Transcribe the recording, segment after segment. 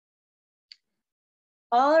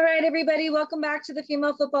All right, everybody, welcome back to the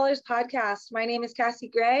Female Footballers Podcast. My name is Cassie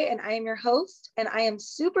Gray, and I am your host, and I am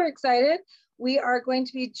super excited. We are going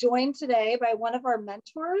to be joined today by one of our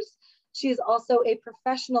mentors. She is also a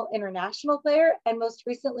professional international player, and most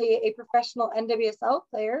recently, a professional NWSL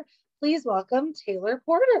player. Please welcome Taylor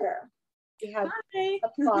Porter. We have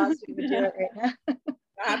applause. We can do it right now.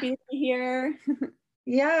 Happy to be here.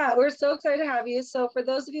 Yeah, we're so excited to have you. So for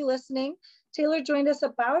those of you listening, Taylor joined us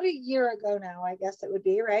about a year ago now, I guess it would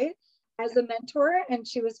be, right? As a mentor, and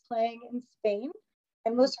she was playing in Spain.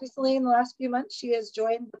 And most recently, in the last few months, she has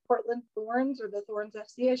joined the Portland Thorns, or the Thorns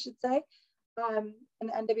FC, I should say, in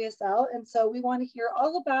NWSL. And so we want to hear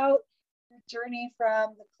all about the journey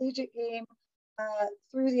from the collegiate game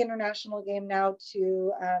through the international game now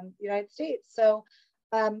to the United States. So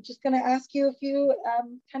I'm just going to ask you a few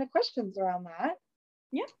kind of questions around that.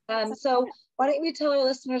 Yeah. So why don't you tell our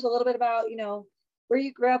listeners a little bit about, where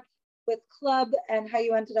you grew up with club and how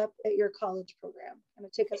you ended up at your college program? Kind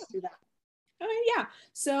of take us through that. Oh, yeah.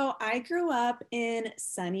 So I grew up in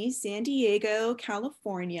sunny San Diego,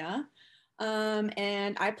 California,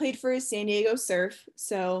 and I played for San Diego Surf.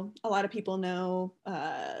 So a lot of people know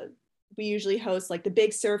we usually host like the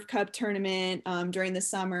big Surf Cup tournament during the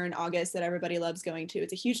summer in August that everybody loves going to.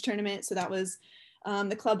 It's a huge tournament. So that was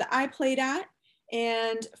the club that I played at.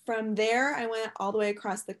 And from there, I went all the way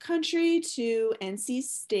across the country to NC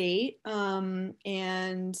State.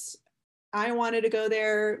 And I wanted to go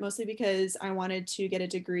there mostly because I wanted to get a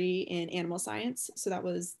degree in animal science. So that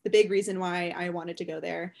was the big reason why I wanted to go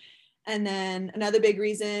there. And then another big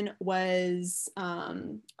reason was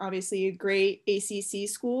obviously a great ACC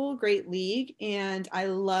school, great league, and I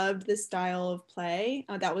loved the style of play.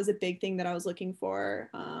 That was a big thing that I was looking for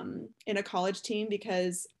in a college team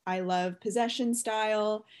because I love possession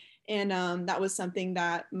style, and that was something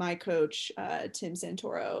that my coach, Tim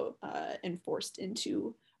Santoro, enforced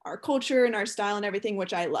into our culture and our style and everything,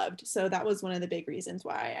 which I loved. So that was one of the big reasons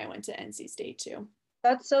why I went to NC State too.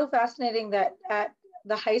 That's so fascinating that at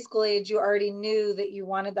the high school age, you already knew that you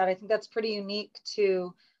wanted that. I think that's pretty unique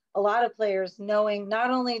to a lot of players, knowing not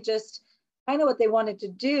only just kind of what they wanted to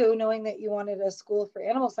do, knowing that you wanted a school for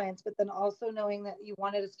animal science, but then also knowing that you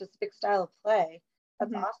wanted a specific style of play.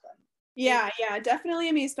 That's awesome. Yeah, definitely.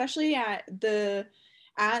 I mean, especially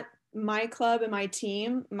at my club and my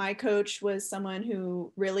team, my coach was someone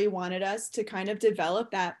who really wanted us to kind of develop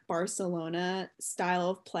that Barcelona style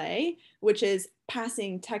of play, which is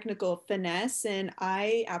passing, technical finesse, and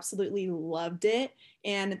I absolutely loved it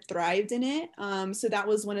and thrived in it. So that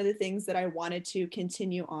was one of the things that I wanted to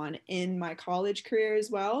continue on in my college career as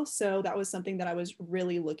well. So that was something that I was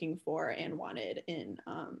really looking for and wanted in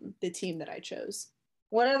the team that I chose.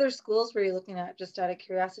 What other schools were you looking at, just out of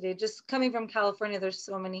curiosity? Just coming from California, there's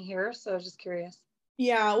so many here, so I was just curious.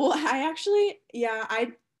 Yeah, well,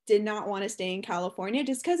 I did not want to stay in California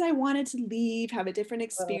just because I wanted to leave, have a different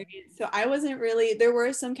experience. So I wasn't really, there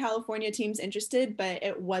were some California teams interested, but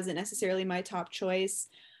it wasn't necessarily my top choice.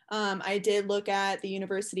 I did look at the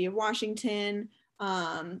University of Washington,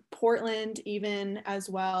 Portland even as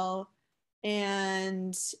well.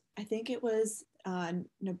 And I think it was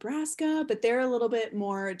Nebraska, but they're a little bit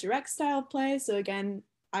more direct style play. So again,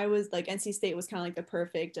 I was like, NC State was kind of like the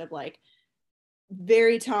perfect of like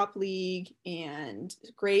very top league and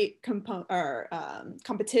great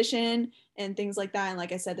competition and things like that. And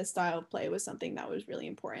like I said, the style of play was something that was really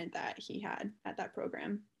important that he had at that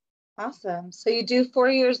program. Awesome. So you do 4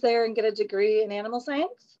 years there and get a degree in animal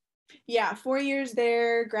science? Yeah, 4 years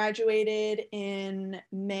there, graduated in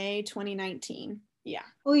May 2019. Yeah.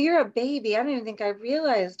 Oh, you're a baby. I don't even think I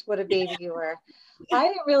realized what a baby you were. I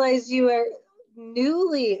didn't realize you were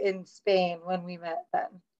newly in Spain when we met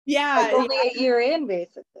then. Yeah. Like only a year in,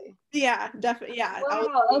 basically. Yeah, definitely. Yeah.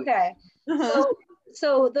 Wow. Okay.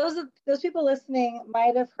 So those people listening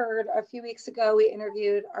might have heard a few weeks ago, we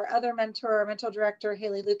interviewed our other mentor, our mental director,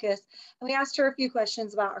 Haley Lucas, and we asked her a few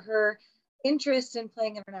questions about her interest in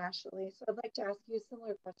playing internationally. So I'd like to ask you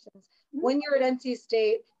similar questions. When you're at NC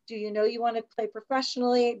State, do you know you want to play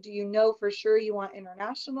professionally? Do you know for sure you want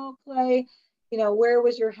international play? Where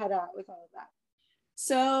was your head at with all of that?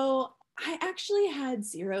 So I actually had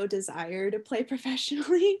zero desire to play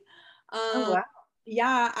professionally. Oh, wow.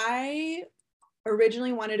 Yeah, I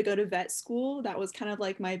originally wanted to go to vet school. That was kind of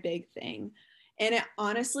like my big thing. And it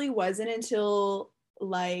honestly wasn't until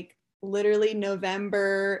like literally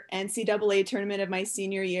November NCAA tournament of my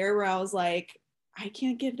senior year where I was like, I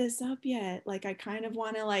can't give this up yet. Like, I kind of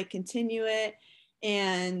want to like continue it.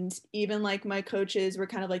 And even like my coaches were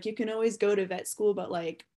kind of like, you can always go to vet school, but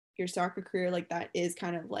like your soccer career, like that is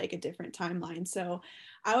kind of like a different timeline. So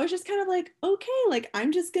I was just kind of like, okay, like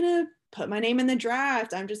I'm just gonna put my name in the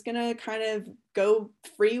draft. I'm just gonna kind of go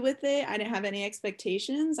free with it. I didn't have any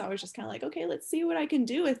expectations. I was just kind of like, okay, let's see what I can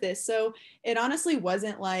do with this. So it honestly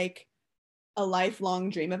wasn't like a lifelong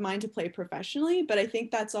dream of mine to play professionally, but I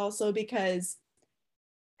think that's also because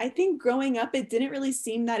I think growing up it didn't really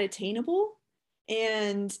seem that attainable.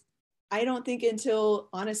 And I don't think until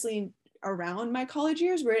honestly around my college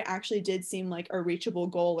years where it actually did seem like a reachable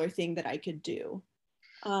goal or thing that I could do.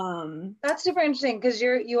 That's super interesting because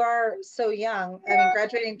you are so young. I mean,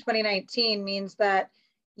 graduating 2019 means that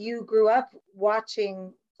you grew up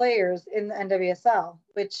watching players in the NWSL,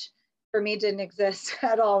 which for me didn't exist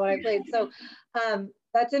at all when I played. So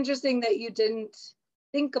that's interesting that you didn't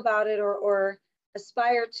think about it or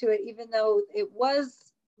aspire to it, even though it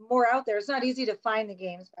was more out there. It's not easy to find the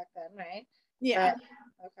games back then, right? Yeah.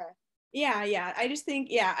 But, okay. Yeah. I just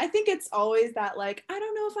think, I think it's always that like, I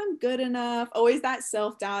don't know if I'm good enough, always that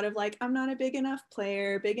self-doubt of like, I'm not a big enough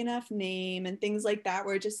player, big enough name, and things like that,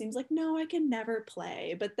 where it just seems like, no, I can never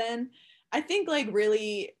play. But then I think like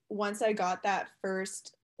really once I got that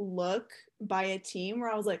first look by a team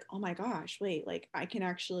where I was like, oh my gosh, wait, like I can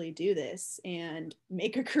actually do this and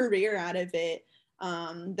make a career out of it.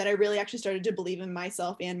 That I really actually started to believe in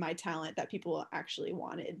myself and my talent, that people actually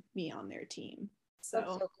wanted me on their team. That's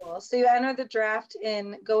So, so cool. So you entered the draft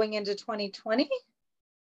in going into 2020?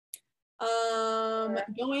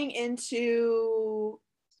 going into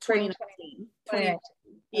Spring 2019, 2019.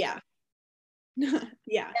 yeah.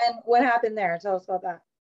 Yeah. And what happened there? Tell us about that.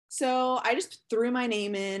 So I just threw my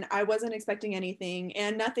name in. I wasn't expecting anything,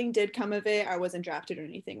 and nothing did come of it. I wasn't drafted or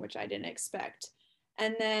anything, which I didn't expect.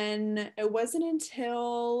 And then it wasn't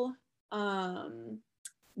until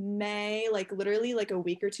May, like literally like a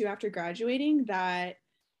week or two after graduating, that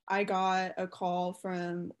I got a call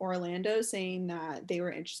from Orlando saying that they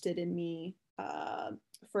were interested in me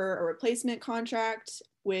for a replacement contract,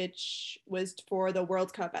 which was for the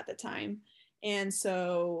World Cup at the time. And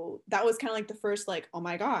so that was kind of like the first, like, oh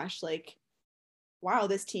my gosh, like, wow,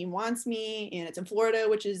 this team wants me, and it's in Florida,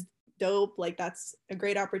 which is dope. Like, that's a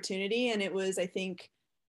great opportunity. And it was, I think,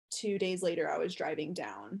 2 days later, I was driving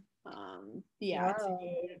down, Wow.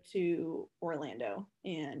 to Orlando,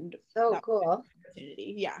 and So that was cool. an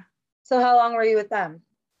opportunity. Yeah. So how long were you with them?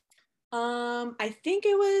 I think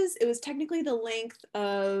it was technically the length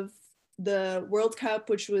of the World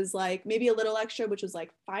Cup, which was like maybe a little extra, which was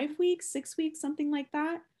like 5 weeks, 6 weeks, something like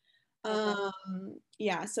that. Okay.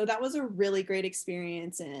 Yeah, so that was a really great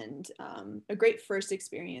experience, and a great first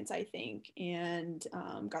experience, I think, and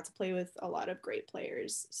got to play with a lot of great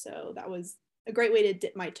players. So that was a great way to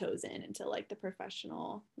dip my toes in into like the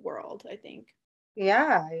professional world, I think.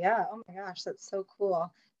 Yeah, yeah. Oh my gosh, that's so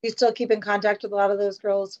cool. You still keep in contact with a lot of those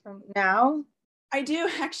girls from now? I do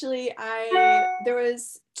actually. There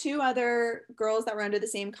was two other girls that were under the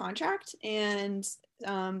same contract, and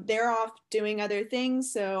they're off doing other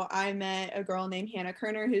things. So I met a girl named Hannah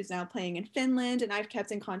Kerner who's now playing in Finland, and I've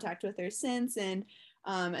kept in contact with her since. And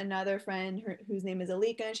another friend whose name is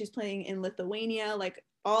Alika, and she's playing in Lithuania, like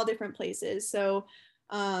all different places. So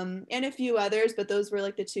and a few others, but those were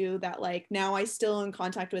like the two that like now I still in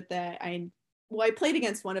contact with, that I played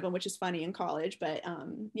against one of them, which is funny, in college, but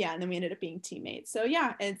yeah, and then we ended up being teammates. So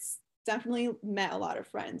yeah, it's definitely met a lot of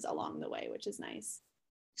friends along the way, which is nice.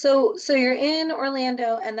 So you're in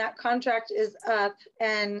Orlando and that contract is up,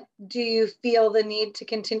 and do you feel the need to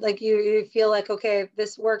continue, like you feel like, okay, if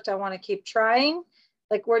this worked, I want to keep trying?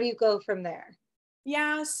 Like where do you go from there?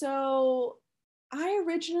 Yeah, so I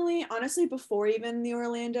originally, honestly, before even the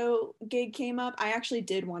Orlando gig came up, I actually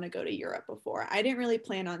did want to go to Europe before. I didn't really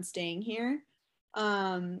plan on staying here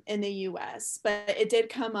in the US, but it did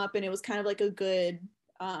come up, and it was kind of like a good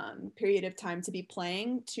period of time to be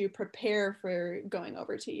playing to prepare for going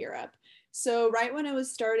over to Europe. So right when I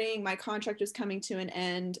was starting, my contract was coming to an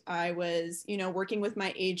end. I was, working with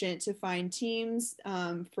my agent to find teams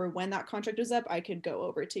for when that contract was up, I could go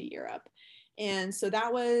over to Europe. And so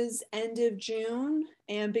that was end of June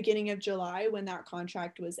and beginning of July when that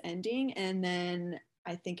contract was ending. And then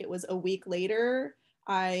I think it was a week later,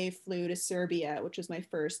 I flew to Serbia, which was my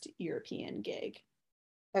first European gig.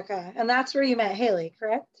 Okay. And that's where you met Haley,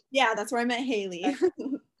 correct? Yeah, that's where I met Haley.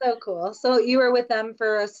 Okay. So cool. So you were with them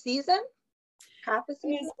for a season? Half a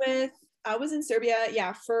season? I was in Serbia,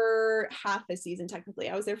 yeah, for half a season technically.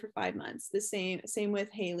 I was there for 5 months. The same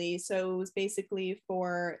with Haley. So it was basically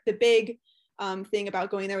for the big thing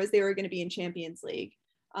about going there was they were going to be in Champions League,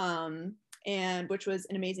 and which was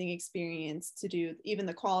an amazing experience to do. Even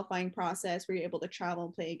the qualifying process, where you're able to travel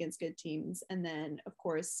and play against good teams, and then of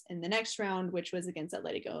course in the next round, which was against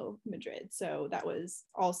Atletico Madrid. So that was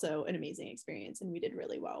also an amazing experience, and we did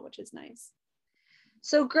really well, which is nice.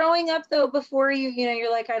 So growing up though, before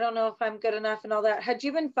you're like, I don't know if I'm good enough and all that, had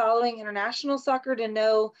you been following international soccer to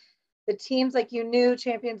know the teams? Like you knew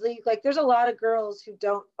Champions League? Like there's a lot of girls who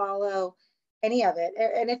don't follow any of it.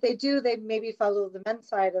 And if they do, they maybe follow the men's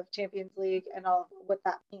side of Champions League and all what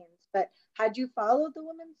that means. But had you followed the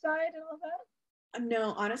women's side and all that?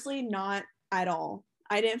 No, honestly, not at all.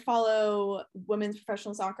 I didn't follow women's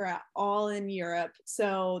professional soccer at all in Europe.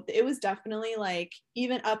 So it was definitely like,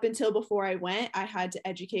 even up until before I went, I had to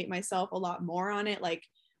educate myself a lot more on it, like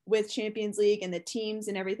with Champions League and the teams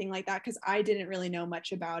and everything like that, because I didn't really know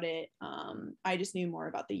much about it. I just knew more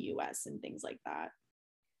about the US and things like that.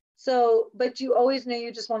 So, but you always knew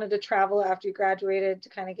you just wanted to travel after you graduated to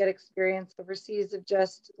kind of get experience overseas of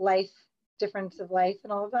just life, difference of life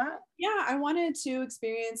and all of that? Yeah, I wanted to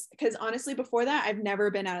experience, because honestly, before that, I've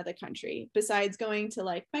never been out of the country besides going to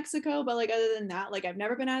like Mexico. But like, other than that, like, I've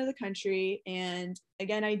never been out of the country. And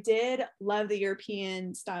again, I did love the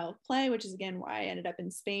European style of play, which is again why I ended up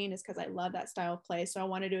in Spain, is because I love that style of play. So I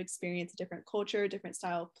wanted to experience a different culture, different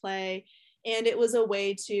style of play. And it was a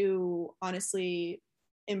way to honestly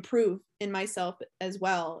improve in myself as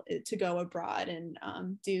well, to go abroad and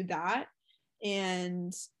do that.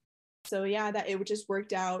 And so yeah, that it just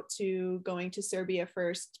worked out to going to Serbia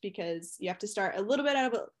first, because you have to start a little bit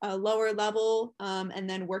at a lower level, and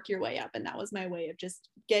then work your way up. And that was my way of just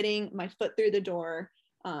getting my foot through the door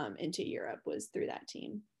into Europe, was through that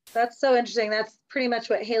team. That's so interesting. That's pretty much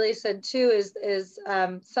what Haley said too, is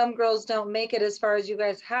some girls don't make it as far as you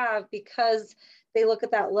guys have because they look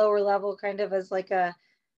at that lower level kind of as like a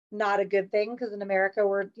not a good thing, because in America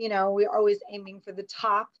we're always aiming for the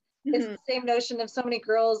top. It's Mm-hmm. the same notion of so many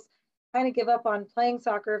girls kind of give up on playing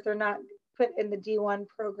soccer if they're not put in the D1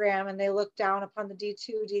 program, and they look down upon the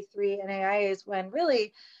D2, D3 and AIAs, when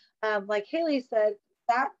really, like Haley said,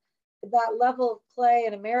 that that level of play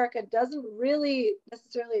in America doesn't really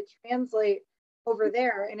necessarily translate over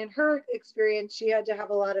there. And in her experience, she had to have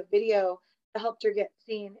a lot of video that helped her get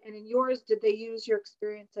seen. And in yours, did they use your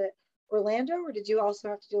experience at Orlando, or did you also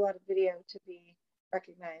have to do a lot of video to be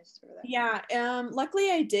recognized for that? Yeah,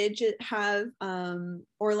 luckily I did have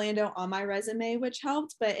Orlando on my resume, which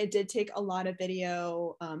helped, but it did take a lot of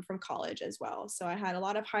video from college as well. So I had a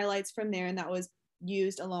lot of highlights from there, and that was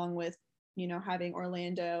used along with, having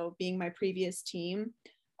Orlando being my previous team,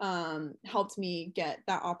 helped me get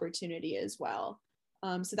that opportunity as well.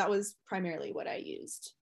 So that was primarily what I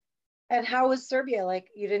used. And how was Serbia? Like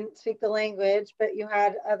you didn't speak the language, but you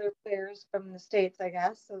had other players from the States, I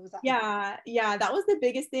guess. So was that Yeah, that was the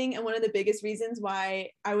biggest thing. And one of the biggest reasons why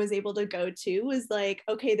I was able to go to was like,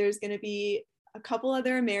 okay, there's going to be a couple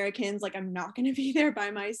other Americans. Like, I'm not going to be there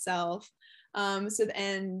by myself.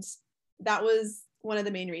 And that was one of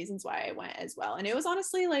the main reasons why I went as well. And it was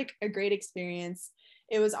honestly like a great experience.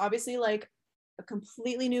 It was obviously like a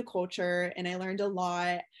completely new culture, and I learned a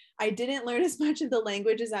lot. I didn't learn as much of the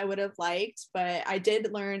language as I would have liked, but I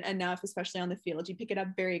did learn enough, especially on the field. You pick it up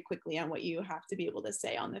very quickly on what you have to be able to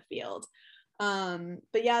say on the field.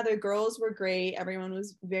 But yeah, the girls were great. Everyone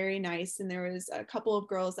was very nice. And there was a couple of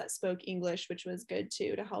girls that spoke English, which was good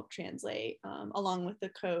too, to help translate, along with the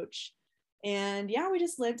coach. And yeah, we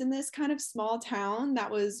just lived in this kind of small town that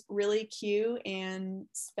was really cute, and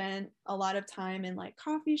spent a lot of time in like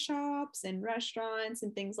coffee shops and restaurants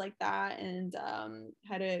and things like that. And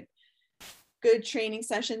had a good training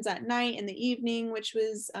sessions at night and the evening, which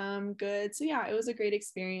was good. So yeah, it was a great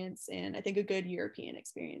experience, and I think a good European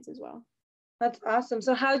experience as well. That's awesome.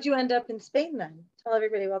 So how'd you end up in Spain then? Tell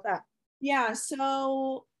everybody about that. Yeah,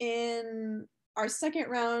 so in our second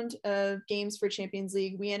round of games for Champions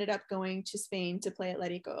League, we ended up going to Spain to play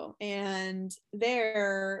Atletico. And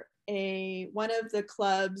there, one of the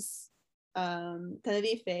clubs,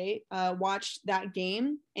 Tenerife, watched that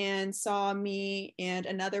game and saw me and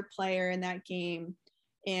another player in that game,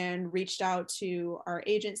 and reached out to our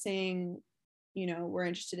agent saying, we're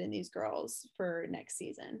interested in these girls for next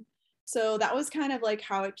season. So that was kind of like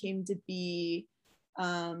how it came to be.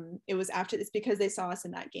 It was after this, because they saw us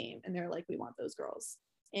in that game and they're like, we want those girls.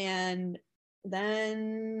 And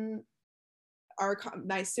then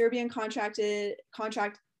my Serbian contract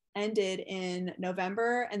ended in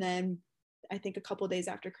November, and then I think a couple days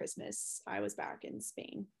after Christmas I was back in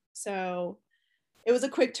Spain. So it was a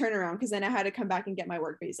quick turnaround, because then I had to come back and get my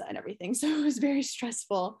work visa and everything. So it was very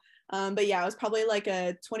stressful. But yeah, it was probably like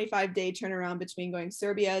a 25-day turnaround between going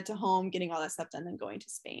Serbia to home, getting all that stuff done, then going to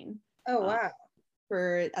Spain. Oh, wow.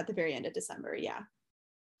 For at the very end of December. Yeah.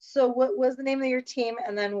 So what was the name of your team,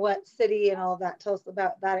 and then what city and all of that? Tell us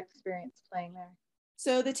about that experience playing there.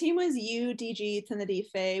 So the team was UDG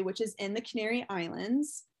Tenerife, which is in the Canary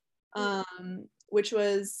Islands, which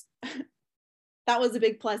was that was a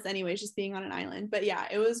big plus anyways, just being on an island. But yeah,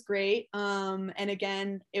 it was great. And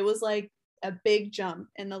again, it was like a big jump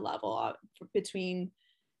in the level between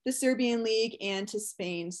the Serbian league and to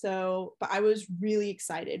Spain. So, but I was really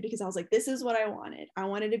excited because I was like, this is what I wanted. I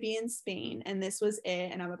wanted to be in Spain, and this was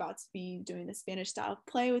it. And I'm about to be doing the Spanish style of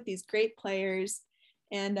play with these great players.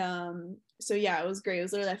 And so yeah, it was great. It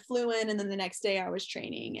was literally, I flew in, and then the next day I was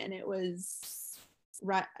training, and it was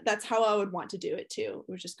right. That's how I would want to do it too.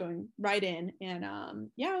 It was just going right in, and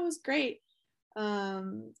yeah, it was great.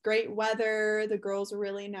 Great weather. The girls were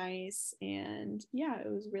really nice, and yeah,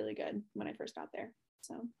 it was really good when I first got there.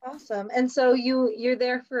 So awesome. And so you're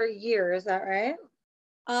there for a year, is that right?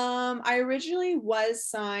 I originally was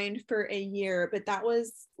signed for a year, but that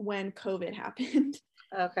was when COVID happened.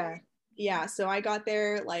 Okay. Yeah, so I got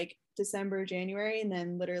there like December, January, and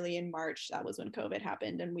then literally in March, that was when COVID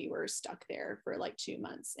happened, and we were stuck there for like 2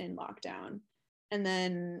 months in lockdown. And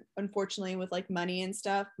then unfortunately, with like money and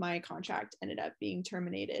stuff, my contract ended up being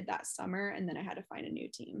terminated that summer, and then I had to find a new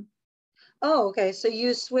team. Oh, okay. So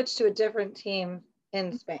you switched to a different team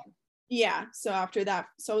in Spain. Yeah, so after that,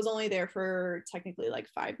 so I was only there for technically like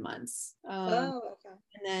 5 months. Oh, okay.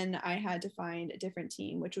 And then I had to find a different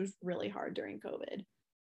team, which was really hard during COVID.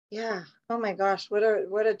 Yeah. Oh my gosh, what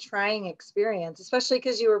a trying experience, especially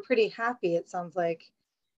because you were pretty happy, it sounds like,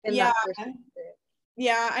 in Yeah, that first period.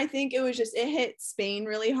 yeah, I think it was just, it hit Spain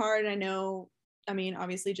really hard. I know, I mean,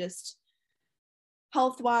 obviously just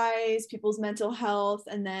health wise, people's mental health,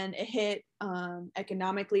 and then it hit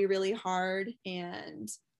economically really hard. And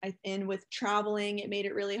with traveling, it made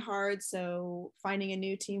it really hard. So finding a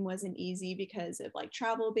new team wasn't easy because of like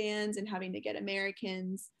travel bans and having to get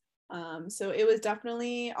Americans. So it was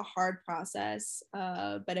definitely a hard process,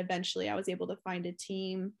 but eventually I was able to find a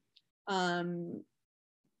team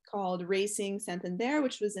called Racing Santander,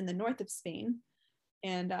 which was in the north of Spain.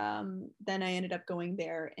 And then I ended up going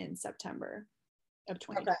there in September of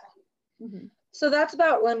 2020. Okay. Mm-hmm. So that's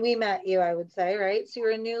about when we met you, I would say, right? So you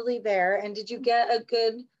were newly there. And did you get a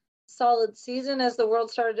good solid season as the world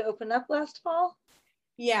started to open up last fall?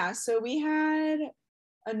 Yeah, so we had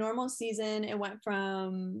a normal season. It went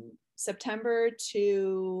from September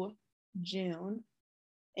to June,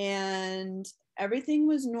 and everything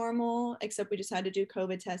was normal except we just had to do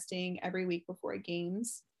COVID testing every week before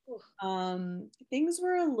games. Things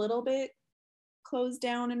were a little bit closed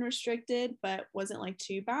down and restricted, but wasn't like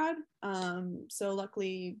too bad. So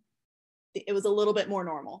luckily, it was a little bit more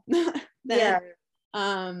normal than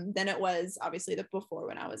it was obviously the before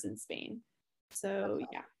when I was in Spain. So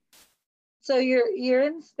yeah. So you're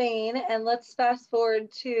in Spain, and let's fast forward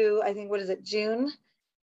to, I think, what is it, June,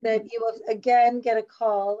 that you will again get a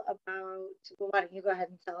call about, well, why don't you go ahead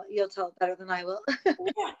and tell it? You'll tell it better than I will.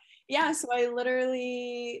 Yeah, so I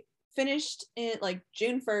literally finished it like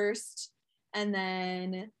June 1st and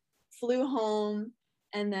then flew home,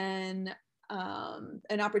 and then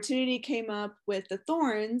an opportunity came up with the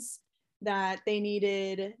Thorns that they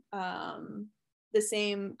needed the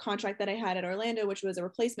same contract that I had at Orlando, which was a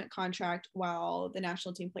replacement contract while the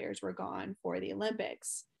national team players were gone for the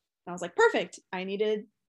Olympics. And I was like, perfect.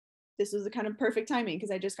 This was the kind of perfect timing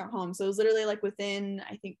because I just got home. So it was literally like within,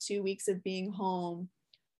 I think, 2 weeks of being home.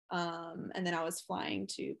 And then I was flying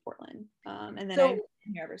to Portland. And then I've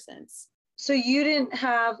been here ever since. So you didn't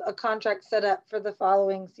have a contract set up for the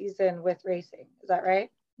following season with racing, is that right?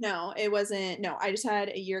 No, it wasn't. No, I just had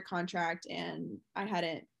a year contract and I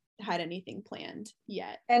hadn't had anything planned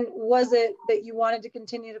yet. And was it that you wanted to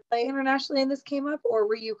continue to play internationally and this came up, or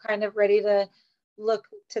were you kind of ready to look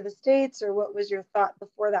to the States, or what was your thought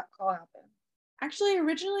before that call happened? Actually,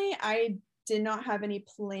 originally, I did not have any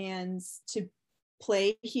plans to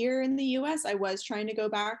play here in the US. I was trying to go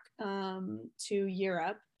back to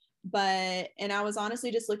Europe, and I was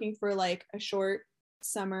honestly just looking for like a short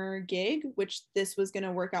summer gig, which this was going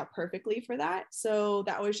to work out perfectly for that. So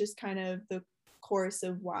that was just kind of the course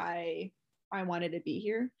of why I wanted to be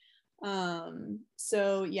here.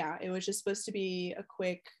 So yeah, it was just supposed to be a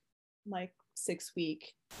quick, like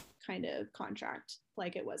 6-week kind of contract,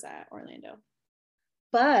 like it was at Orlando.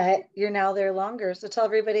 But you're now there longer. So tell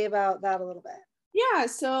everybody about that a little bit. Yeah,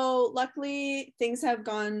 so luckily things have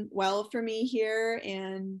gone well for me here,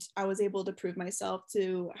 and I was able to prove myself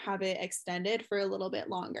to have it extended for a little bit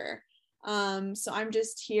longer. So I'm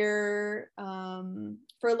just here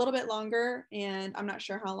for a little bit longer, and I'm not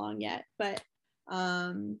sure how long yet, but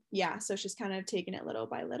yeah, so it's just kind of taking it little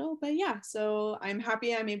by little. But yeah, so I'm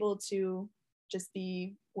happy I'm able to just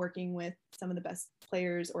be working with some of the best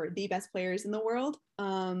players, or the best players in the world,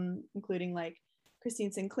 including like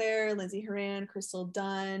Christine Sinclair, Lindsey Horan, Crystal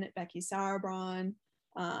Dunn, Becky Sauerbrunn,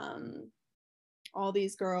 all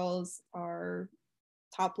these girls are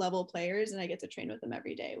top level players, and I get to train with them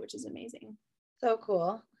every day, which is amazing. So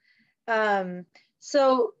cool.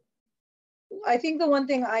 So I think the one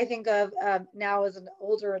thing I think of now as an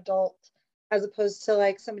older adult, as opposed to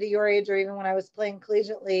like somebody your age, or even when I was playing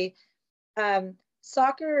collegiately,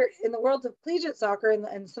 soccer, in the world of collegiate soccer,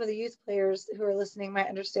 and some of the youth players who are listening might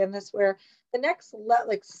understand this, where the next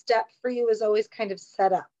step for you is always kind of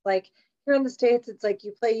set up. Like here in the States, it's like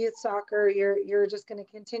you play youth soccer, you're just going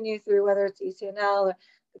to continue through whether it's ECNL or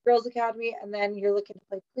the Girls Academy, and then you're looking to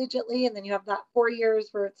play collegiately, and then you have that 4 years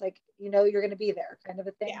where it's like, you're going to be there kind of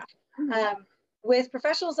a thing. Yeah. With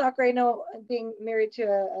professional soccer, I know, being married to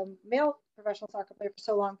a male professional soccer player for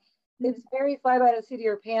so long, it's very fly by the seat of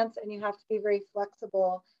your pants, and you have to be very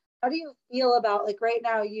flexible. How do you feel about, like, right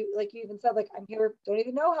now, you even said, like, I'm here, don't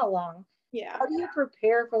even know how long. Yeah. How do you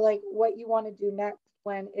prepare for like what you want to do next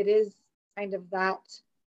when it is kind of that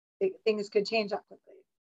things could change that quickly?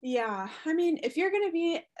 Yeah, I mean, if you're going to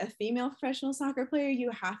be a female professional soccer player, you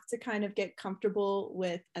have to kind of get comfortable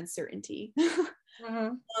with uncertainty.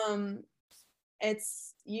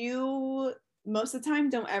 It's you most of the time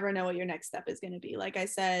don't ever know what your next step is going to be. Like I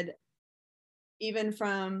said, even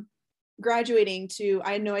from graduating to,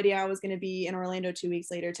 I had no idea I was going to be in Orlando 2 weeks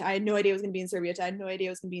later, to I had no idea I was going to be in Serbia, to I had no idea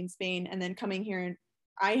I was going to be in Spain, and then coming here, and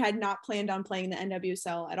I had not planned on playing the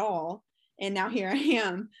NWSL at all, and now here I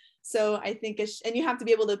am. So I think and you have to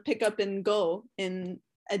be able to pick up and go in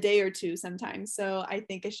a day or two sometimes. So I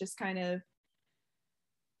think it's just kind of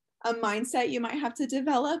a mindset you might have to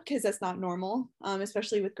develop, because that's not normal,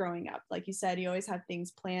 especially with growing up. Like you said, you always have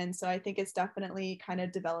things planned. So I think it's definitely kind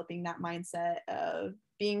of developing that mindset of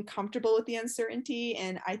being comfortable with the uncertainty,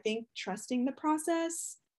 and I think trusting the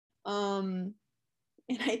process. And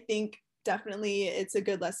I think definitely it's a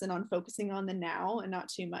good lesson on focusing on the now and not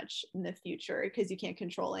too much in the future, because you can't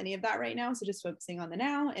control any of that right now. So just focusing on the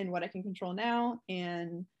now and what I can control now,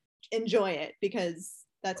 and enjoy it, because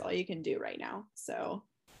that's all you can do right now. So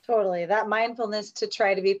totally, that mindfulness to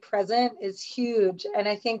try to be present is huge, and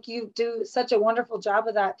I think you do such a wonderful job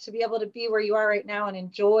of that, to be able to be where you are right now and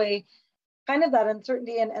enjoy kind of that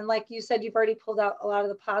uncertainty. And like you said, you've already pulled out a lot of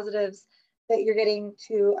the positives that you're getting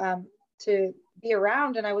to be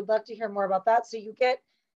around, and I would love to hear more about that. So you get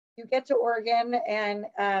to Oregon, and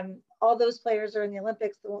all those players are in the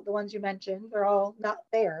Olympics. The ones you mentioned, they're all not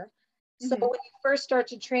there. So when you first start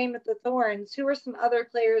to train with the Thorns, who are some other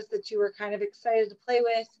players that you were kind of excited to play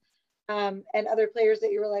with, and other players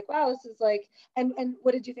that you were like, wow, this is like, and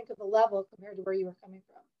what did you think of the level compared to where you were coming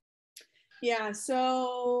from? Yeah,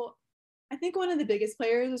 so I think one of the biggest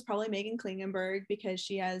players was probably Megan Klingenberg, because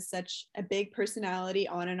she has such a big personality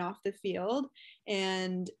on and off the field,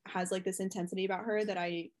 and has like this intensity about her that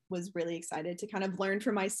I was really excited to kind of learn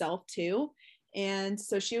for myself too. And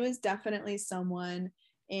so she was definitely someone.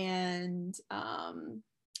 And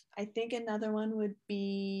I think another one would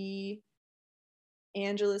be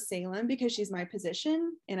Angela Salem, because she's my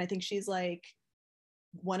position, and I think she's like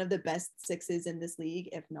one of the best sixes in this league,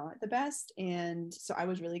 if not the best. And so I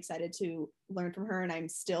was really excited to learn from her, and I'm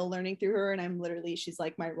still learning through her, and she's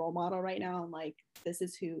like my role model right now. I'm like, this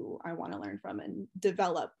is who I want to learn from and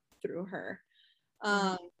develop through her.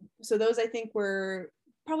 So those I think were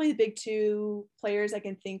probably the big two players I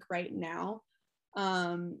can think right now.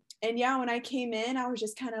 And yeah, when I came in, I was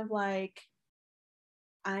just kind of like,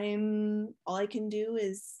 all I can do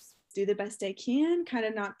is do the best I can, kind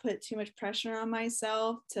of not put too much pressure on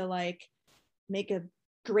myself to like make a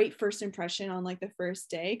great first impression on like the first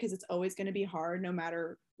day, because it's always going to be hard no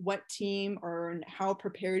matter what team or how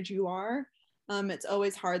prepared you are. It's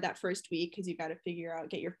always hard that first week, because you got to figure out,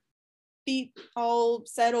 get your feet all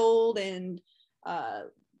settled, and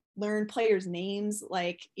learn players' names,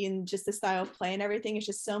 like in just the style of play and everything. It's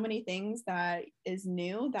just so many things that is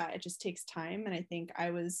new that it just takes time. And I think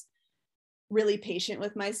I was really patient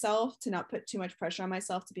with myself to not put too much pressure on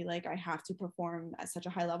myself to be like, I have to perform at such a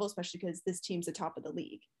high level, especially because this team's the top of the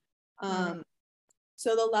league.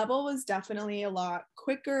 So the level was definitely a lot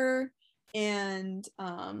quicker and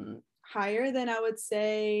higher than I would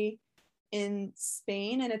say in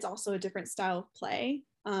Spain. And it's also a different style of play.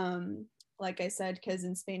 Like I said, because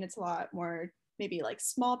in Spain, it's a lot more maybe like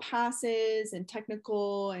small passes and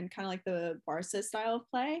technical and kind of like the Barca style of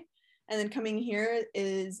play. And then coming here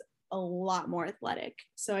is a lot more athletic.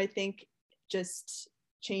 So I think just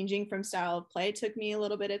changing from style of play took me a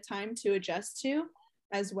little bit of time to adjust to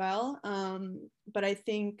as well. But I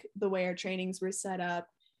think the way our trainings were set up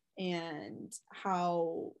and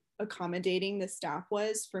how accommodating the staff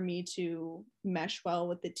was for me to mesh well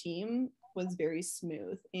with the team was very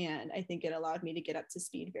smooth. And I think it allowed me to get up to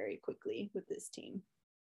speed very quickly with this team.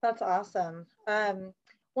 That's awesome.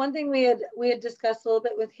 One thing we had discussed a little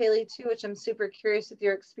bit with Haley too, which I'm super curious with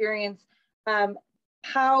your experience,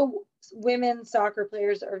 how women soccer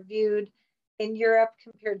players are viewed in Europe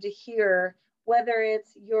compared to here, whether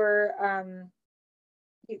it's your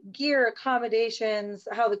gear, accommodations,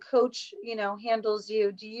 how the coach, handles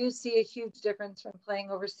you. Do you see a huge difference from playing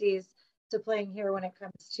overseas to playing here when it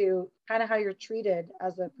comes to kind of how you're treated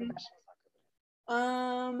as a professional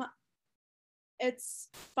soccer player? It's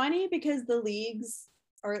funny because the leagues,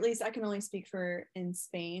 or at least I can only speak for in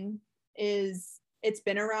Spain, it's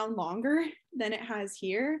been around longer than it has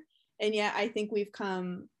here. And yet I think we've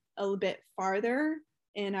come a little bit farther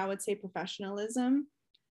in, I would say, professionalism.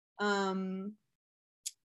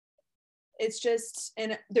 It's just,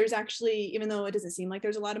 and there's actually, even though it doesn't seem like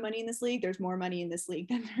there's a lot of money in this league, there's more money in this league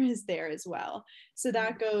than there is there as well. So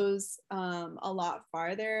that goes a lot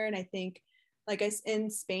farther. And I think, like in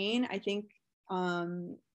Spain, I think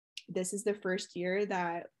this is the first year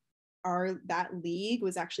that that league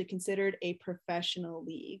was actually considered a professional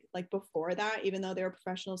league. Like before that, even though they were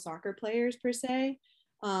professional soccer players per se,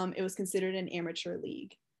 it was considered an amateur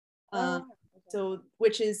league. So,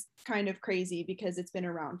 which is kind of crazy because it's been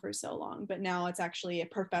around for so long, but now it's actually a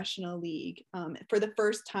professional league for the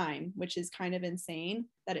first time, which is kind of insane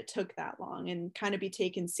that it took that long and kind of be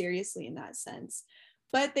taken seriously in that sense.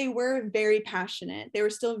 But they were very passionate. They were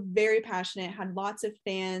still very passionate, had lots of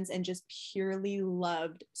fans, and just purely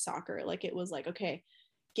loved soccer. Like it was like, okay,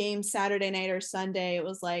 game Saturday night or Sunday, it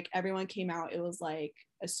was like everyone came out. It was like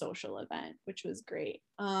a social event, which was great.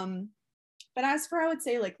 But as for, I would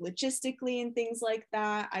say, like logistically and things like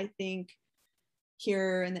that, I think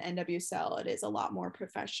here in the NWSL, it is a lot more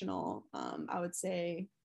professional. I would say,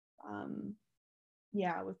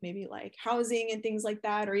 yeah, with maybe like housing and things like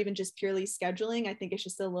that, or even just purely scheduling. I think it's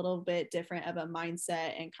just a little bit different of a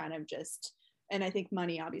mindset and kind of just, and I think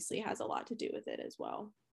money obviously has a lot to do with it as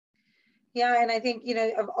well. Yeah, and I think,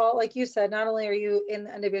 of all, like you said, not only are you in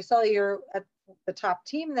the NWSL, you're at the top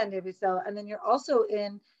team in the NWSL, and then you're also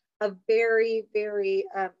in a very, very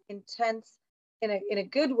intense, in a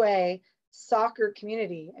good way, soccer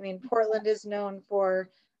community. I mean, Portland is known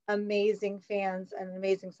for amazing fans and an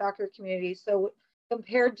amazing soccer community. So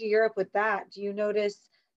compared to Europe with that, do you notice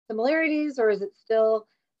similarities, or is it still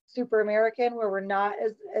super American where we're not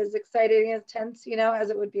as exciting, as tense, as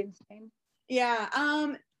it would be in Spain? Yeah.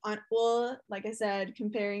 Well, like I said,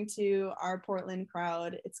 comparing to our Portland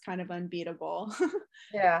crowd, it's kind of unbeatable.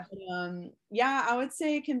 Yeah. Yeah, I would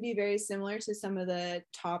say it can be very similar to some of the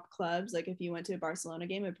top clubs. Like if you went to a Barcelona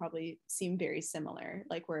game, it would probably seem very similar,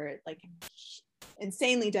 like we're like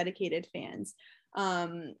insanely dedicated fans.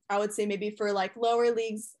 I would say maybe for like lower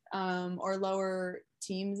leagues or lower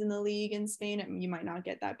teams in the league in Spain, you might not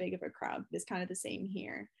get that big of a crowd. It's kind of the same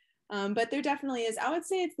here. But there definitely is, I would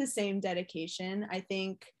say it's the same dedication. I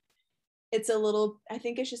think it's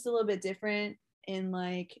just a little bit different in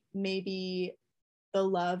like maybe the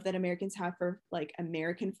love that Americans have for like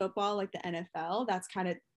American football, like the NFL. That's kind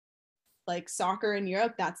of like soccer in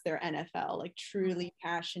Europe, that's their NFL, like truly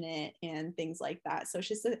passionate and things like that. So it's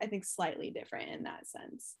just, I think, slightly different in that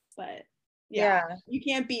sense. But yeah, you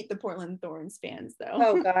can't beat the Portland Thorns fans though.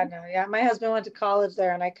 Oh God, no. Yeah, my husband went to college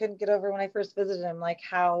there, and I couldn't get over when I first visited him, like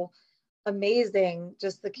how amazing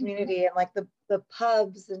just the community and like the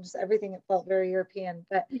pubs and just everything. It felt very European.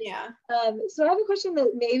 But yeah. So I have a question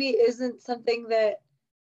that maybe isn't something that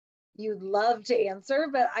you'd love to answer,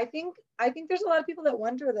 but I think there's a lot of people that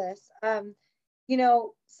wonder this.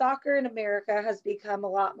 Soccer in America has become a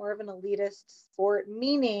lot more of an elitist sport,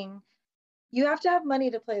 meaning you have to have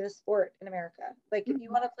money to play the sport in America. Like if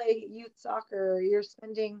you want to play youth soccer, you're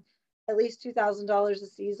spending at least $2,000 a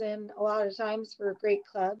season a lot of times for great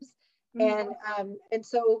clubs. And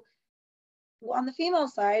so on the female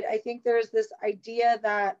side, I think there's this idea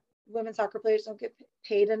that women soccer players don't get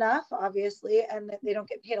paid enough, obviously, and that they don't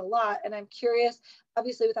get paid a lot. And I'm curious,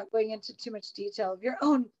 obviously, without going into too much detail of your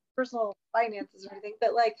own personal finances or anything,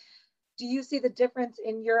 but like, do you see the difference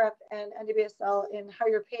in Europe and NWSL in how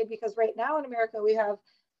you're paid? Because right now in America, we have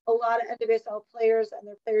a lot of NWSL players and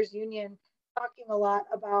their players union talking a lot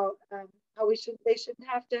about how they shouldn't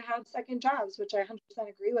have to have second jobs, which I 100%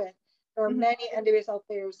 agree with. There are many NWSL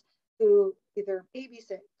players who either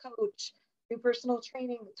babysit, coach, do personal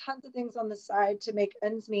training, tons of things on the side to make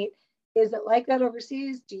ends meet. Is it like that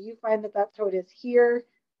overseas? Do you find that that's how it is here?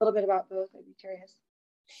 A little bit about both. I'd be curious.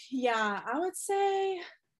 Yeah, I would say,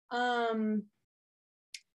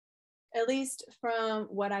 at least from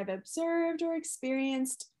what I've observed or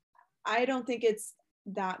experienced, I don't think it's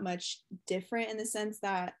that much different in the sense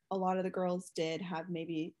that a lot of the girls did have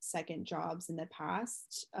maybe second jobs in the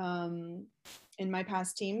past. in my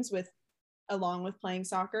past teams with, along with playing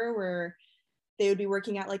soccer, where they would be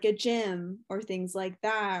working at like a gym or things like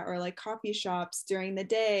that, or like coffee shops during the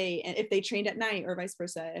day. And if they trained at night, or vice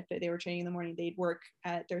versa, if they were training in the morning, they'd work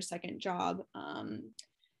at their second job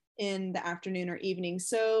in the afternoon or evening.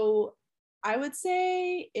 So I would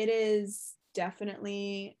say it is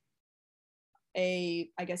definitely a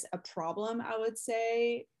problem. I would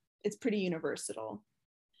say it's pretty universal.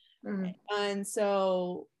 Mm-hmm. And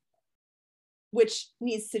so, which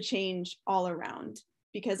needs to change all around,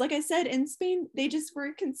 because like I said, in Spain, they just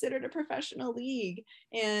were considered a professional league.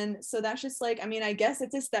 And so that's just like, I mean, I guess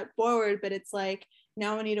it's a step forward, but it's like,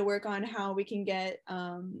 now we need to work on how we can get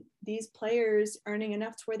these players earning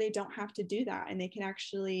enough to where they don't have to do that, and they can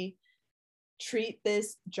actually treat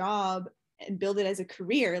this job and build it as a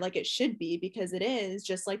career like it should be, because it is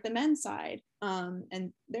just like the men's side.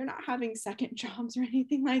 And they're not having second jobs or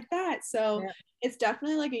anything like that. So yeah, it's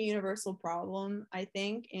definitely like a universal problem, I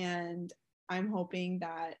think. And I'm hoping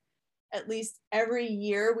that at least every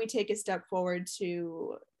year we take a step forward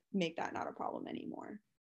to make that not a problem anymore.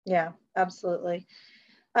 Yeah, absolutely.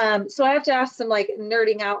 So I have to ask some like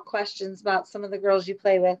nerding out questions about some of the girls you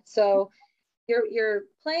play with. So you're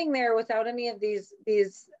playing there without any of these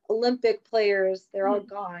Olympic players. They're all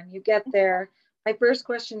gone. You get there. My first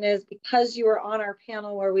question is, because you were on our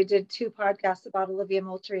panel where we did 2 podcasts about Olivia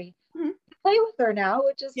Moultrie, you play with her now,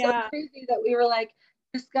 which is so crazy that we were like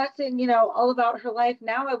discussing, you know, all about her life.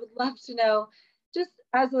 Now I would love to know, just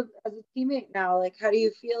as a teammate now, like, how do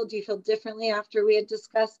you feel? Do you feel differently after we had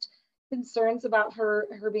discussed concerns about her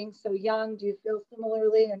being so young? Do you feel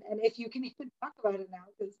similarly? And if you can even talk about it now,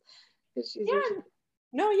 because she's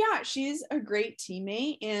she's a great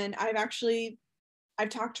teammate, and I've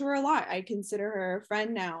talked to her a lot. I consider her a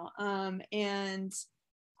friend now. And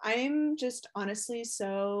I'm just honestly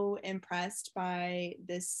so impressed by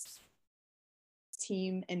this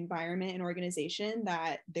team environment and organization,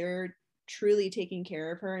 that they're truly taking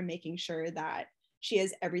care of her and making sure that she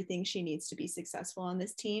has everything she needs to be successful on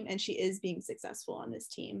this team. And she is being successful on this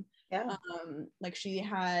team. Yeah. Like, she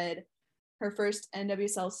had her first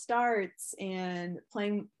NWSL starts and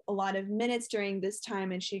playing a lot of minutes during this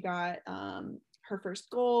time, and she got her first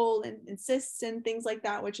goal and assists and things like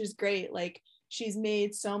that, which is great. Like, she's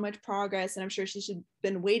made so much progress, and I'm sure she's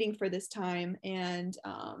been waiting for this time. And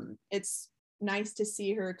it's nice to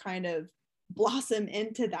see her kind of blossom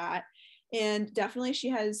into that. And definitely she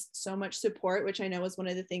has so much support, which I know was one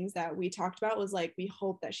of the things that we talked about, was like, we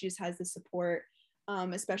hope that she just has the support,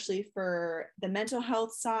 especially for the mental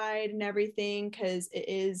health side and everything, because it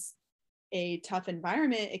is a tough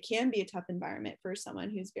environment. It can be a tough environment for someone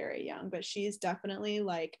who's very young, but she's definitely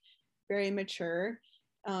like very mature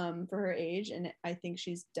for her age. And I think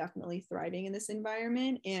she's definitely thriving in this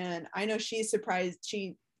environment. And I know she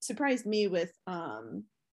surprised me with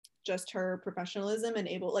just her professionalism, and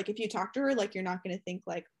able, like, if you talk to her, like, you're not going to think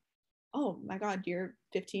like, oh my God, you're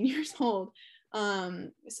 15 years old.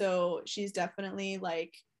 So she's definitely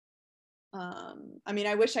like, I mean,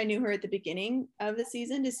 I wish I knew her at the beginning of the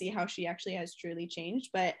season to see how she actually has truly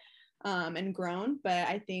changed, but and grown. But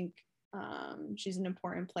I think she's an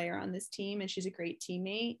important player on this team, and she's a great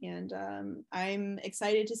teammate. And I'm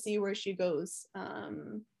excited to see where she goes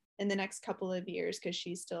in the next couple of years, because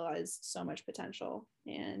she still has so much potential,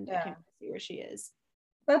 and I can't see where she is.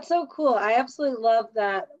 That's so cool. I absolutely love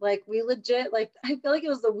that. Like, we legit, like, I feel like it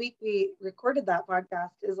was the week we recorded that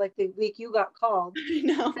podcast is like the week you got called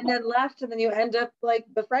and then left, and then you end up like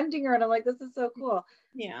befriending her. And I'm like, this is so cool.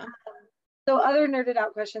 Yeah. So other nerded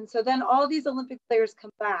out questions. So then all these Olympic players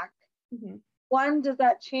come back. One, does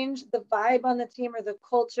that change the vibe on the team or the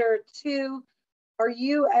culture? Two, are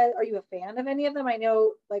you a fan of any of them? I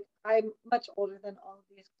know, like, I'm much older than all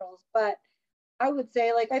of these girls, but I would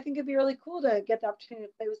say, like, I think it'd be really cool to get the opportunity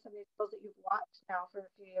to play with some of these girls that you've watched now for a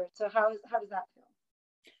few years. So how does that feel?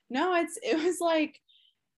 No, it was like,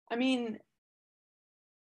 I mean,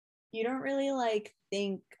 you don't really like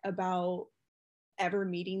think about ever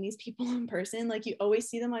meeting these people in person. Like, you always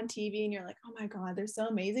see them on TV and you're like, oh my God, they're so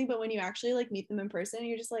amazing. But when you actually like meet them in person,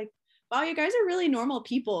 you're just like, wow, you guys are really normal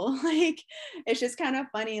people. Like, it's just kind of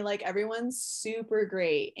funny. Like, everyone's super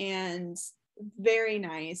great and very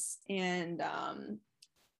nice. And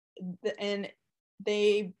and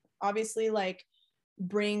they obviously like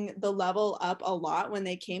bring the level up a lot when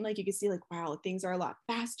they came. Like, you could see like, wow, things are a lot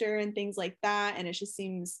faster and things like that. And it just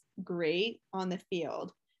seems great on the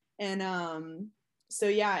field. And so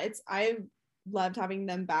yeah, I've loved having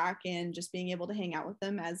them back and just being able to hang out with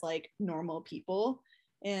them as like normal people.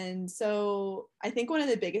 And so I think one of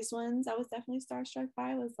the biggest ones I was definitely starstruck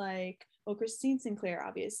by was like, well, Christine Sinclair,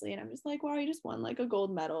 obviously. And I'm just like, wow, you just won like a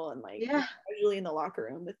gold medal and like Yeah. you're usually in the locker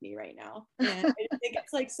room with me right now. And I just think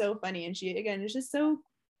it's like so funny. And she, again, is just so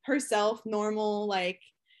herself, normal, like,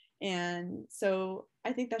 and so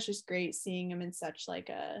I think that's just great seeing them in such like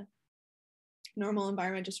a normal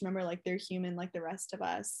environment. Just remember like they're human like the rest of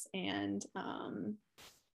us. And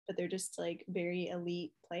but they're just like very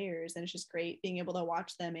elite players, and it's just great being able to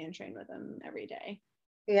watch them and train with them every day.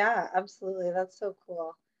 Yeah, absolutely. That's so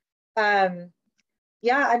cool.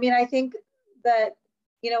 Yeah, I mean, I think that,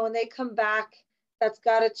 when they come back, that's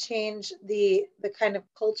got to change the kind of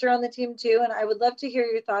culture on the team too. And I would love to hear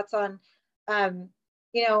your thoughts on, um,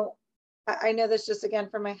 you know, I know this just again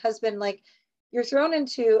from my husband, like you're thrown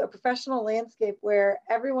into a professional landscape where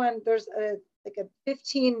there's like a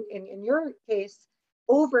 15, in your case,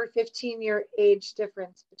 over 15-year age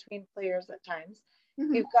difference between players at times.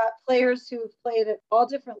 Mm-hmm. You've got players who've played at all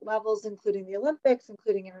different levels, including the Olympics,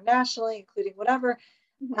 including internationally, including whatever.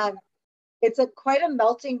 Mm-hmm. It's quite a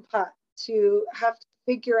melting pot to have to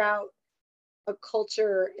figure out a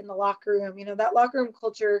culture in the locker room. That locker room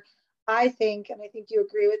culture, I think, and I think you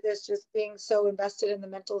agree with this, just being so invested in the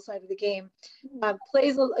mental side of the game,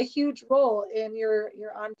 plays a huge role in your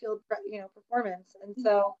on-field, performance. And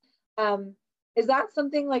so, is that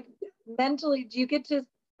something like mentally? Do you get to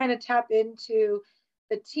kind of tap into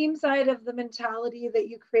the team side of the mentality that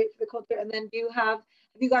you create for the culture, and then have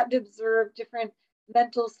you gotten to observe different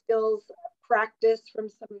mental skills practice from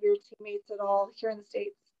some of your teammates at all here in the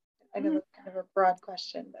States? I know that's kind of a broad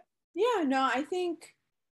question, but yeah, no, I think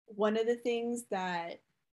one of the things that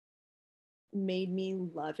made me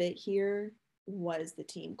love it here was the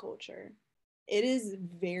team culture. It is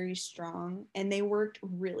very strong, and they worked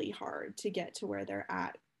really hard to get to where they're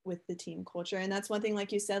at with the team culture. And that's one thing,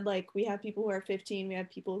 like you said, like we have people who are 15, we have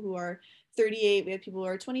people who are 38, we have people who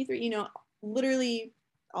are 23, literally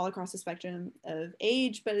all across the spectrum of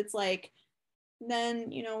age. But it's like, then,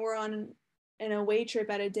 we're on an away trip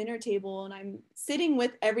at a dinner table, and I'm sitting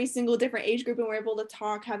with every single different age group, and we're able to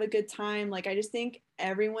talk, have a good time. Like, I just think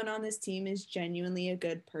everyone on this team is genuinely a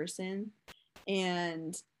good person.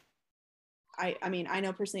 And I mean, I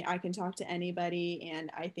know personally I can talk to anybody,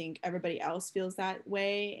 and I think everybody else feels that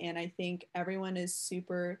way. And I think everyone is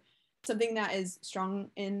something that is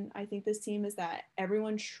strong in, I think, this team is that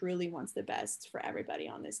everyone truly wants the best for everybody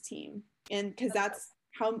on this team. And because that's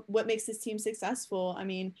what makes this team successful. I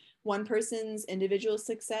mean, one person's individual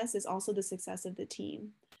success is also the success of the team.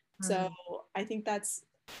 So I think that's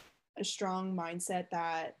a strong mindset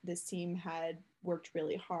that this team had worked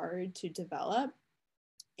really hard to develop,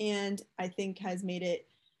 and I think has made it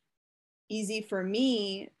easy for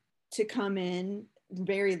me to come in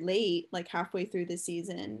very late, like halfway through the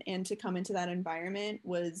season, and to come into that environment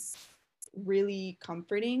was really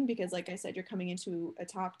comforting, because like I said, you're coming into a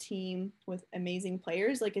top team with amazing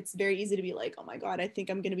players. Like, it's very easy to be like, oh my God, I think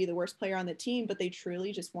I'm going to be the worst player on the team, but they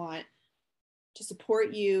truly just want to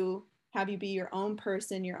support you, have you be your own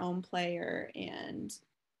person, your own player, and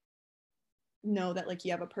know that like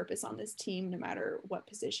you have a purpose on this team no matter what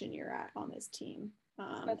position you're at on this team.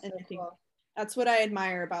 that's And so I think cool. that's what I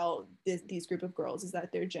admire about these group of girls, is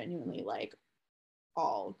that they're genuinely like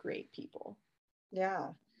all great people. Yeah.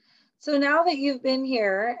 So now that you've been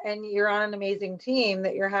here and you're on an amazing team,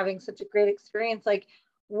 that you're having such a great experience, like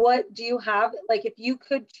what do you have, like if you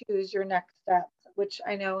could choose your next steps, which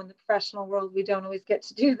I know in the professional world we don't always get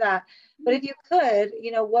to do that, but if you could,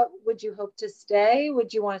 what would you hope to stay?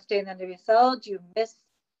 Would you want to stay in the NWSL? Do you miss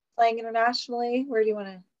playing internationally? Where do you want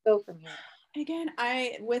to go from here? Again,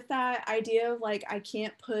 with that idea of like I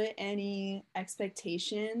can't put any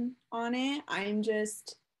expectation on it, I'm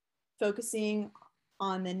just focusing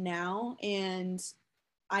on the now. And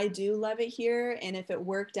I do love it here, and if it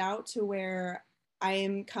worked out to where I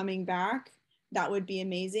am coming back, that would be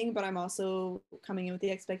amazing. But I'm also coming in with the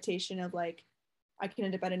expectation of like I can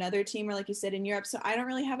end up at another team, or like you said, in Europe. So I don't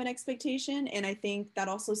really have an expectation, and I think that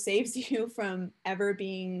also saves you from ever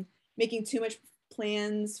making too much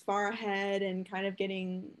plans far ahead and kind of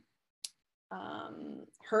getting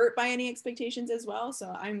hurt by any expectations as well.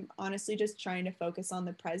 So I'm honestly just trying to focus on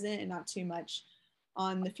the present and not too much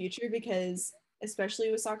on the future, because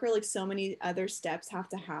especially with soccer, like so many other steps have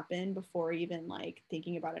to happen before even like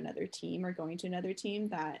thinking about another team or going to another team,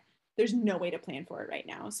 that there's no way to plan for it right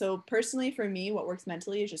now. So personally for me, what works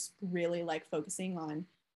mentally is just really like focusing on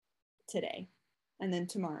today and then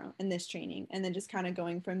tomorrow and this training, and then just kind of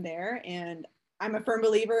going from there. And I'm a firm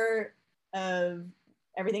believer of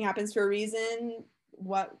everything happens for a reason.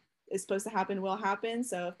 What is supposed to happen will happen.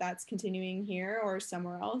 So if that's continuing here or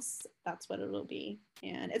somewhere else, that's what it'll be.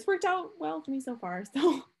 And it's worked out well for me so far.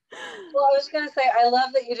 So well, I was going to say, I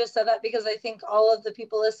love that you just said that, because I think all of the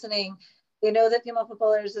people listening, they know that Female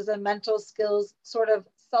Footballers is a mental skills sort of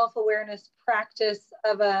self-awareness practice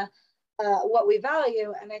of a what we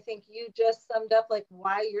value. And I think you just summed up like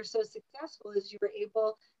why you're so successful is you were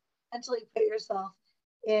able to mentally put yourself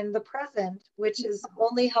in the present, which has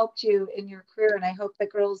only helped you in your career. And I hope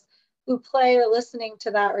that girls who play are listening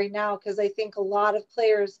to that right now, because I think a lot of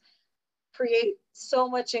players create so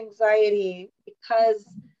much anxiety because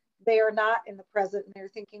they are not in the present and they're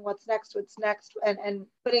thinking what's next, and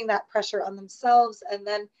putting that pressure on themselves. And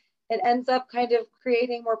then it ends up kind of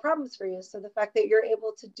creating more problems for you. So the fact that you're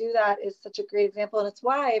able to do that is such a great example. And it's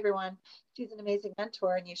why everyone, she's an amazing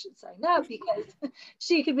mentor and you should sign up, because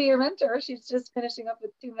she could be your mentor. She's just finishing up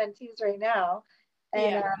with 2 mentees right now.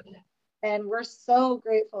 And, yeah. And we're so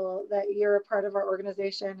grateful that you're a part of our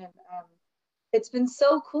organization. And it's been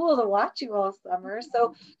so cool to watch you all summer.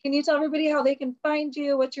 So can you tell everybody how they can find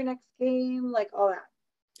you? What's your next game? Like all that.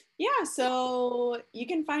 Yeah, so you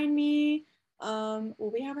can find me. Well,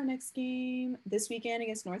 we have our next game this weekend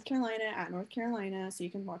against North Carolina at North Carolina, so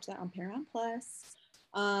you can watch that on Paramount Plus.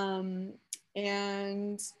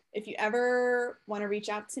 And if you ever want to reach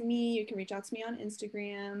out to me, you can reach out to me on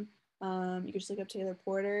Instagram. You can just look up Taylor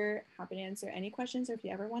Porter. Happy to answer any questions, or if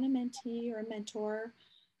you ever want a mentee or a mentor.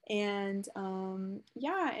 And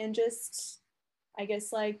yeah, and just I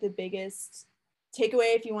guess like the biggest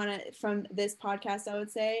takeaway, if you want to, from this podcast, I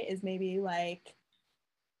would say is maybe like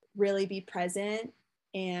really be present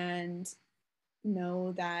and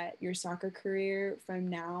know that your soccer career from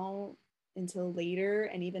now until later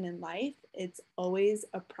and even in life, it's always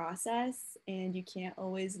a process, and you can't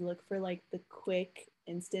always look for like the quick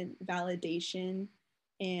instant validation.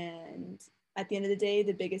 And at the end of the day,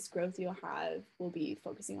 the biggest growth you'll have will be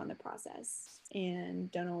focusing on the process,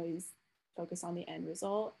 and don't always focus on the end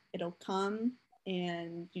result. It'll come,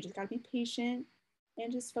 and you just got to be patient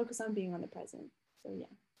and just focus on being on the present. So yeah.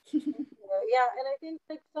 Yeah, and I think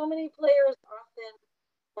like so many players often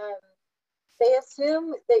they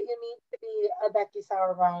assume that you need to be a Becky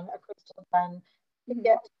Sauerbrunn, a Crystal Dunn to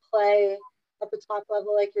get to play at the top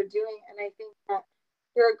level like you're doing. And I think that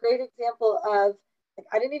you're a great example of like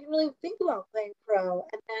I didn't even really think about playing pro,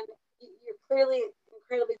 and then you're clearly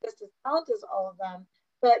incredibly just as talented as all of them,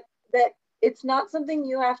 but that it's not something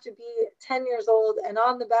you have to be 10 years old and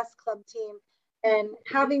on the best club team and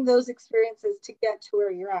having those experiences to get to where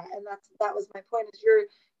you're at. And that was my point, is your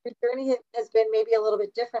journey has been maybe a little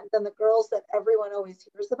bit different than the girls that everyone always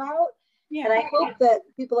hears about. Yeah. And I hope that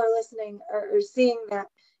people are listening are seeing that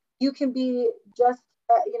you can be just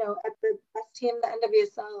at the best team in the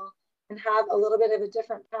NWSL and have a little bit of a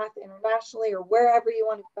different path internationally or wherever you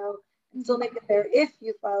want to go and still make it there if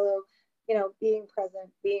you follow being present,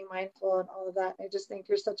 being mindful, and all of that. And I just think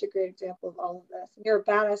you're such a great example of all of this. And you're a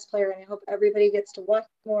badass player, and I hope everybody gets to watch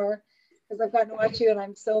more, because I've gotten to watch you and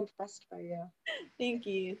I'm so impressed by you. Thank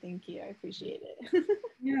you. I appreciate it.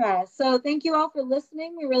 Yeah. So thank you all for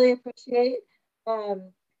listening. We really appreciate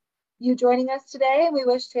you joining us today. And we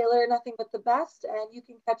wish Taylor nothing but the best. And you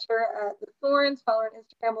can catch her at the Thorns. Follow her on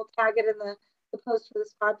Instagram. We'll tag it in the post for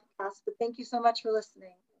this podcast. But thank you so much for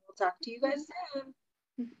listening. We'll talk to you guys soon.